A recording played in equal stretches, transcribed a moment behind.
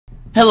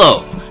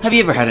Hello! Have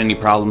you ever had any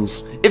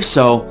problems? If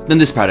so, then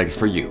this product is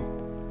for you.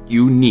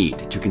 You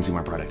need to consume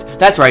our product.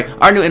 That's right,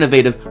 our new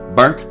innovative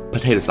burnt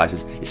potato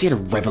slices is here to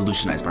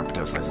revolutionize burnt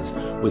potato slices.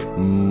 With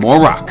more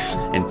rocks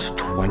and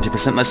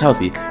 20% less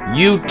healthy,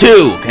 you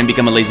too can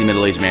become a lazy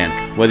middle-aged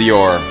man, whether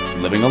you're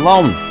living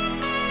alone.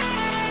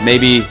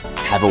 Maybe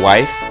have a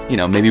wife,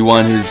 maybe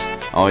one who's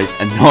always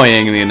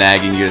annoyingly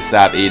nagging you to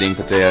stop eating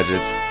potato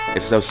chips.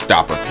 If so,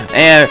 stop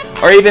her.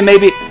 Or even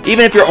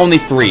if you're only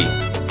 3.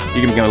 You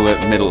can become a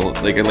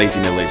lazy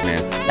middle-aged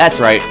man. That's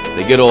right,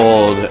 the good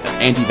old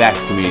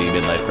anti-vax community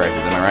midlife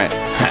crisis, am I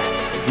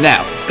right?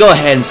 Now, go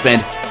ahead and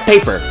spend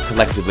paper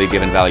collectively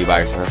given value by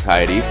our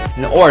society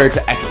in order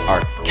to access our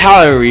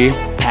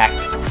calorie-packed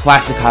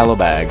plastic hollow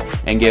bag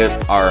and get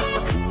our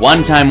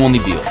one-time only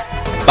deal.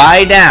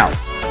 Buy now,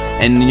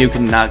 and you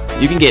can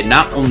get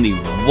not only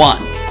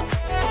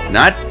 1,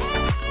 not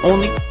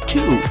only 2,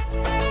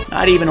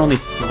 not even only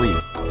 3,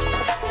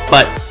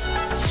 but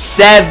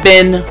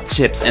 7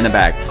 chips in a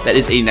bag. That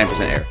is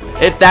 89% air.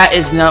 If that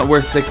is not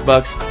worth $6,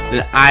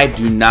 then I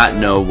do not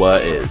know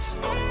what is.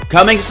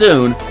 Coming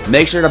soon,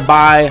 make sure to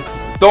buy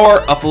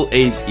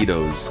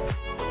Dorrufflayseetos.